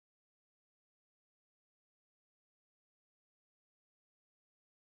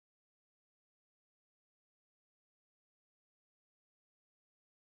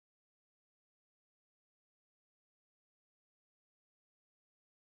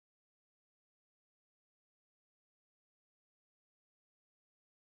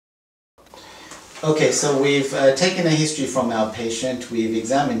Okay, so we've taken a history from our patient, we've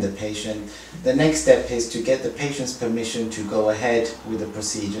examined the patient. The next step is to get the patient's permission to go ahead with the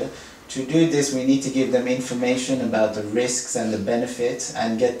procedure. To do this, we need to give them information about the risks and the benefits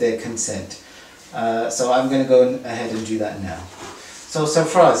and get their consent. So I'm going to go ahead and do that now. So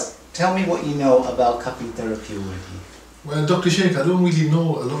Sarfraz, tell me what you know about cupping therapy already. Well, Dr. Sheikh, I don't really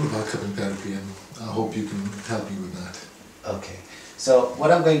know a lot about cupping therapy, and I hope you can help me with that. Okay. So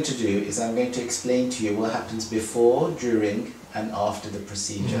what I'm going to do is I'm going to explain to you what happens before, during and after the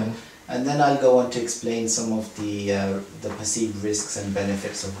procedure. And then I'll go on to explain some of the perceived risks and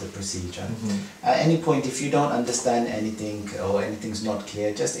benefits of the procedure. At any point, if you don't understand anything or anything's not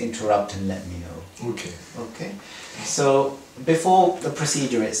clear, just interrupt and let me know. Okay. Okay. So before the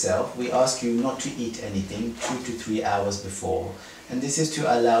procedure itself, we ask you not to eat anything 2 to 3 hours before. And this is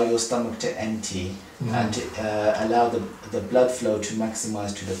to allow your stomach to empty and to allow the blood flow to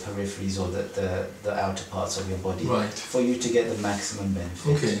maximize to the peripheries or the outer parts of your body for you to get the maximum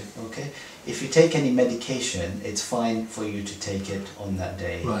benefit. Okay. Okay. If you take any medication, it's fine for you to take it on that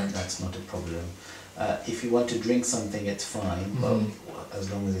day. That's not a problem. If you want to drink something, it's fine, but as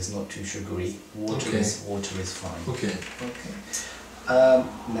long as it's not too sugary, water is fine. Okay. Okay.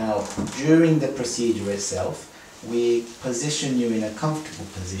 Now, during the procedure itself, we position you in a comfortable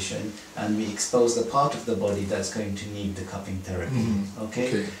position and we expose the part of the body that's going to need the cupping therapy.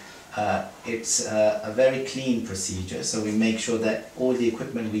 Okay? It's a very clean procedure, so we make sure that all the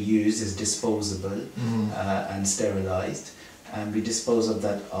equipment we use is disposable and sterilized, and we dispose of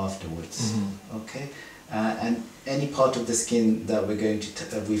that afterwards. Okay? And any part of the skin that we're going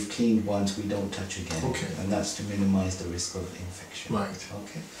to we've cleaned once, we don't touch again. And that's to minimize the risk of infection.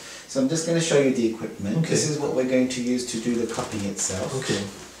 Okay. So I'm just going to show you the equipment. This is what we're going to use to do the cupping itself.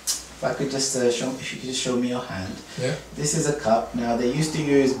 If I could just if you could just show me your hand. This is a cup. Now they used to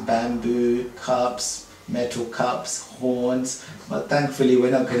use bamboo cups, metal cups, horns, but thankfully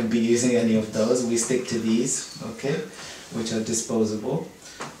we're not going to be using any of those. We stick to these, okay, which are disposable.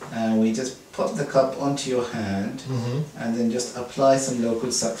 And we just pop the cup onto your hand and then just apply some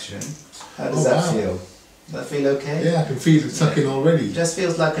local suction. How does that feel? Does that feel okay? Yeah, I can feel it sucking already. Just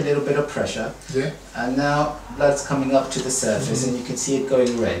feels like a little bit of pressure. And now blood's coming up to the surface and you can see it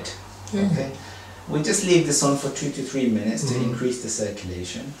going red. Okay. We just leave this on for 2 to 3 minutes to increase the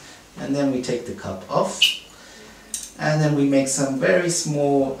circulation. And then we take the cup off. And then we make some very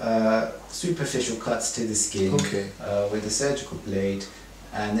small superficial cuts to the skin with a surgical blade.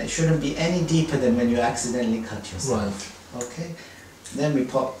 And it shouldn't be any deeper than when you accidentally cut yourself. Okay. Then we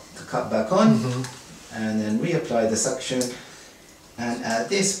pop the cup back on. And then reapply the suction, and at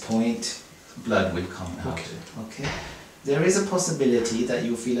this point blood will come out. Okay. There is a possibility that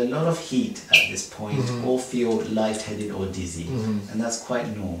you'll feel a lot of heat at this point or feel lightheaded or dizzy, and that's quite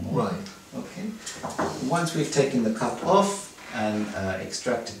normal. Okay. Once we've taken the cup off and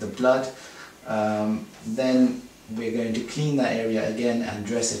extracted the blood, then we're going to clean that area again and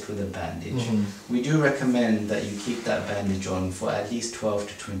dress it with a bandage. We do recommend that you keep that bandage on for at least 12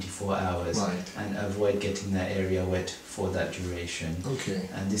 to 24 hours and avoid getting that area wet for that duration.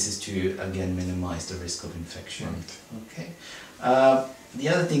 And this is to again minimize the risk of infection. Okay. The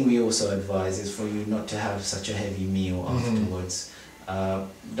other thing we also advise is for you not to have such a heavy meal afterwards.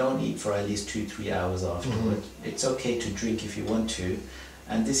 Don't eat for at least 2-3 hours afterwards. It's okay to drink if you want to.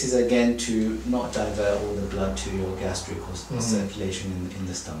 And this is again to not divert all the blood to your gastric or circulation in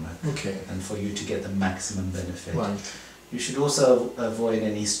the stomach. And for you to get the maximum benefit. You should also avoid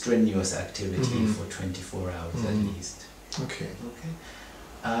any strenuous activity for 24 hours at least.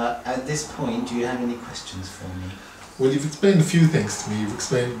 At this point, do you have any questions for me? Well, you've explained a few things to me. You've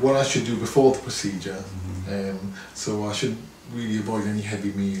explained what I should do before the procedure. So I should really avoid any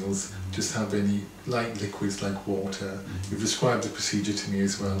heavy meals, just have any light liquids like water. You've described the procedure to me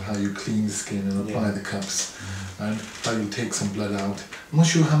as well, how you clean the skin and apply the cups, and how you take some blood out. I'm not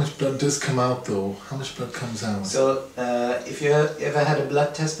sure how much blood does come out though. How much blood comes out? So, if you ever had a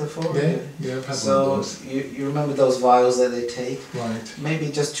blood test before? Yeah, I've had one of those. So, you remember those vials that they take? Maybe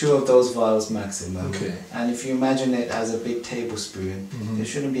just 2 of those vials maximum. And if you imagine it as a big tablespoon, there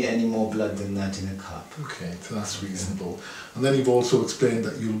shouldn't be any more blood than that in a cup. So that's reasonable. And then you've also explained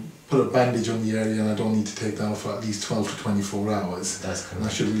that you put a bandage on the area and I don't need to take that off for at least 12 to 24 hours. That's correct. And I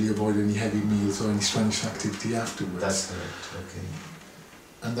should really avoid any heavy meals or any strenuous activity afterwards. That's correct,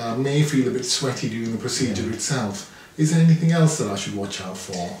 And I may feel a bit sweaty during the procedure itself. Is there anything else that I should watch out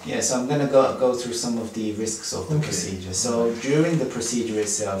for? So I'm going to go through some of the risks of the procedure. So during the procedure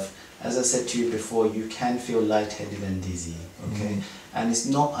itself, as I said to you before, you can feel lightheaded and dizzy, okay? And it's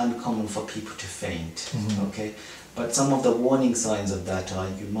not uncommon for people to faint, okay? But some of the warning signs of that are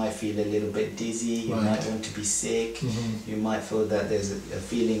you might feel a little bit dizzy, you might want to be sick, you might feel that there's a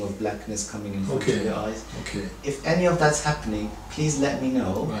feeling of blackness coming in front of your eyes. If any of that's happening, please let me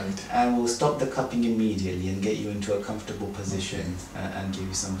know, and we'll stop the cupping immediately and get you into a comfortable position and give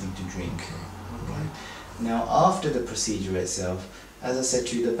you something to drink. Now, after the procedure itself, as I said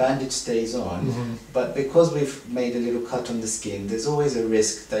to you, the bandage stays on, but because we've made a little cut on the skin, there's always a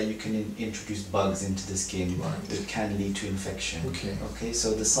risk that you can introduce bugs into the skin that can lead to infection. Okay,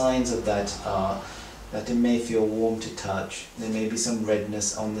 so the signs of that are that it may feel warm to touch, there may be some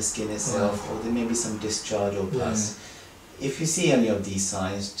redness on the skin itself, or there may be some discharge or pus. If you see any of these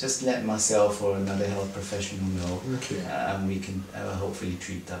signs, just let myself or another health professional know, and we can hopefully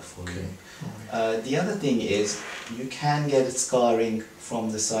treat that for you. The other thing is, you can get scarring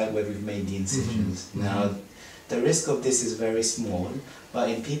from the side where we've made the incisions. Now, the risk of this is very small, but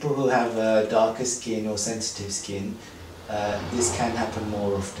in people who have darker skin or sensitive skin, this can happen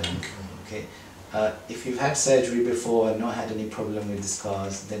more often. Okay. If you've had surgery before and not had any problem with the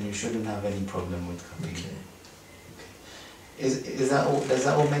scars, then you shouldn't have any problem with cupping. Is that all? Does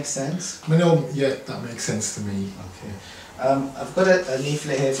that all make sense? Yeah, that makes sense to me. Okay. I've got a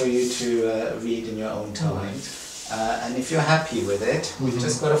leaflet here for you to read in your own time. And if you're happy with it, we've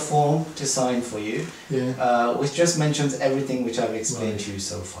just got a form to sign for you, which just mentions everything which I've explained to you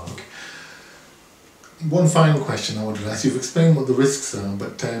so far. One final question I wanted to ask. You've explained what the risks are,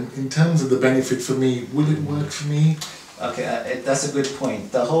 but in terms of the benefit for me, will it work for me? Okay, that's a good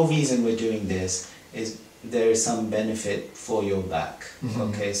point. The whole reason we're doing this is there is some benefit for your back.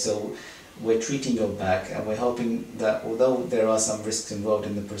 Okay, so we're treating your back, and we're hoping that although there are some risks involved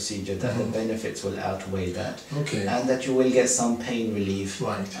in the procedure, that the benefits will outweigh that, and that you will get some pain relief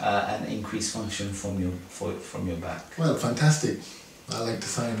and increased function from your back. Well, fantastic. I'd like to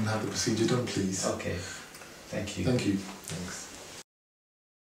sign and have the procedure done, please. Okay, thank you. Thank you. Thanks.